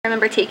I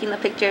remember taking the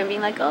picture and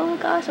being like, oh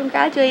gosh, I'm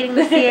graduating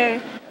this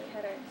year. We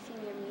had our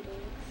senior meetings.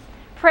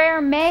 Prayer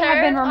may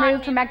have been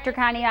removed from Ector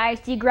County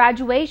ISD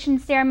graduation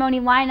ceremony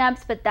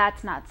lineups, but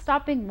that's not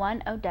stopping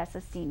one Odessa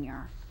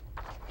senior.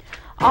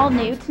 All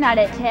new tonight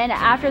at 10,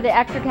 after the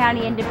Ector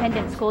County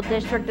Independent School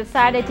District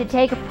decided to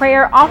take a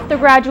prayer off the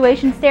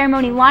graduation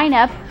ceremony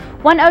lineup,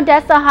 one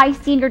Odessa High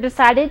senior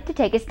decided to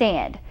take a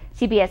stand.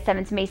 CBS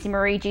 7's Macy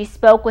Marigi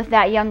spoke with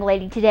that young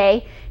lady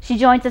today. She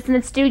joins us in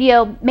the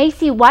studio.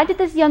 Macy, why did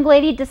this young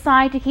lady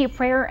decide to keep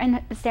prayer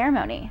in the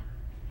ceremony?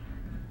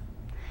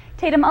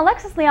 Tatum,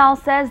 Alexis Leal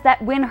says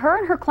that when her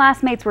and her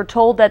classmates were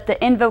told that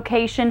the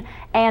invocation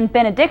and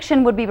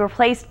benediction would be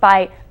replaced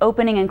by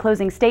opening and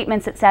closing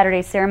statements at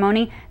Saturday's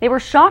ceremony, they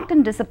were shocked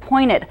and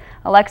disappointed.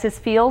 Alexis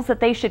feels that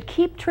they should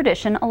keep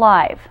tradition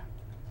alive.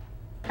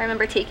 I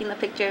remember taking the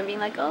picture and being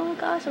like, oh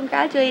gosh, I'm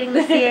graduating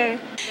this year.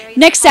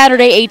 Next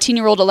Saturday,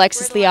 18-year-old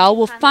Alexis Leal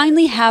will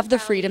finally have the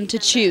freedom to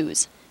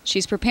choose.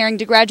 She's preparing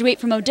to graduate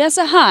from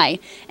Odessa High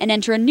and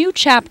enter a new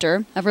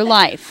chapter of her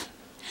life.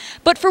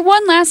 But for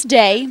one last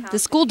day, the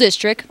school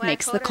district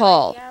makes the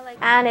call.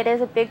 And it is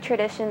a big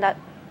tradition that,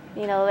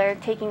 you know, they're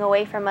taking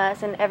away from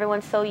us, and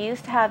everyone's so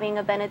used to having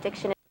a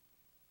benediction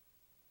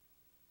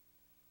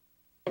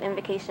and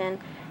invocation.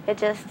 It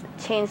just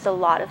changed a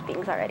lot of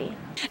things already.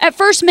 At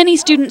first, many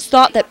students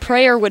thought that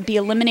prayer would be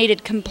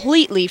eliminated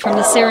completely from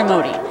the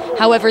ceremony.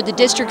 However, the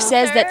district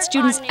says that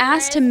students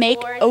asked to make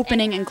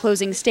opening and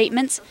closing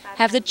statements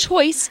have the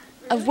choice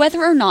of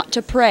whether or not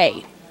to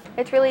pray.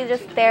 It's really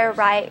just their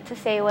right to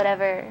say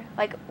whatever,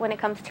 like when it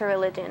comes to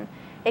religion.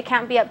 It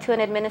can't be up to an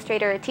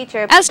administrator or a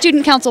teacher. As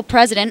student council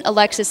president,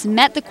 Alexis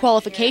met the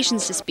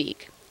qualifications to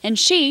speak, and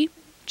she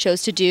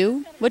chose to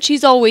do what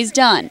she's always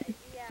done.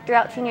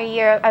 Throughout senior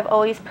year, I've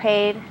always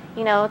prayed,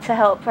 you know, to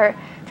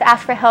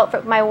ask for help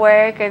for my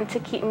work and to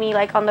keep me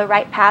like on the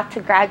right path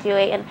to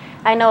graduate. And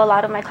I know a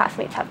lot of my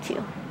classmates have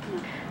too.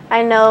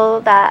 I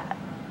know that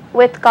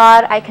with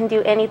God, I can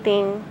do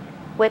anything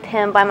with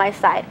Him by my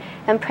side.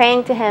 And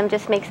praying to Him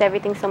just makes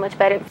everything so much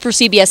better. For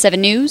CBS 7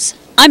 News,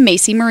 I'm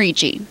Macy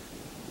Marigi.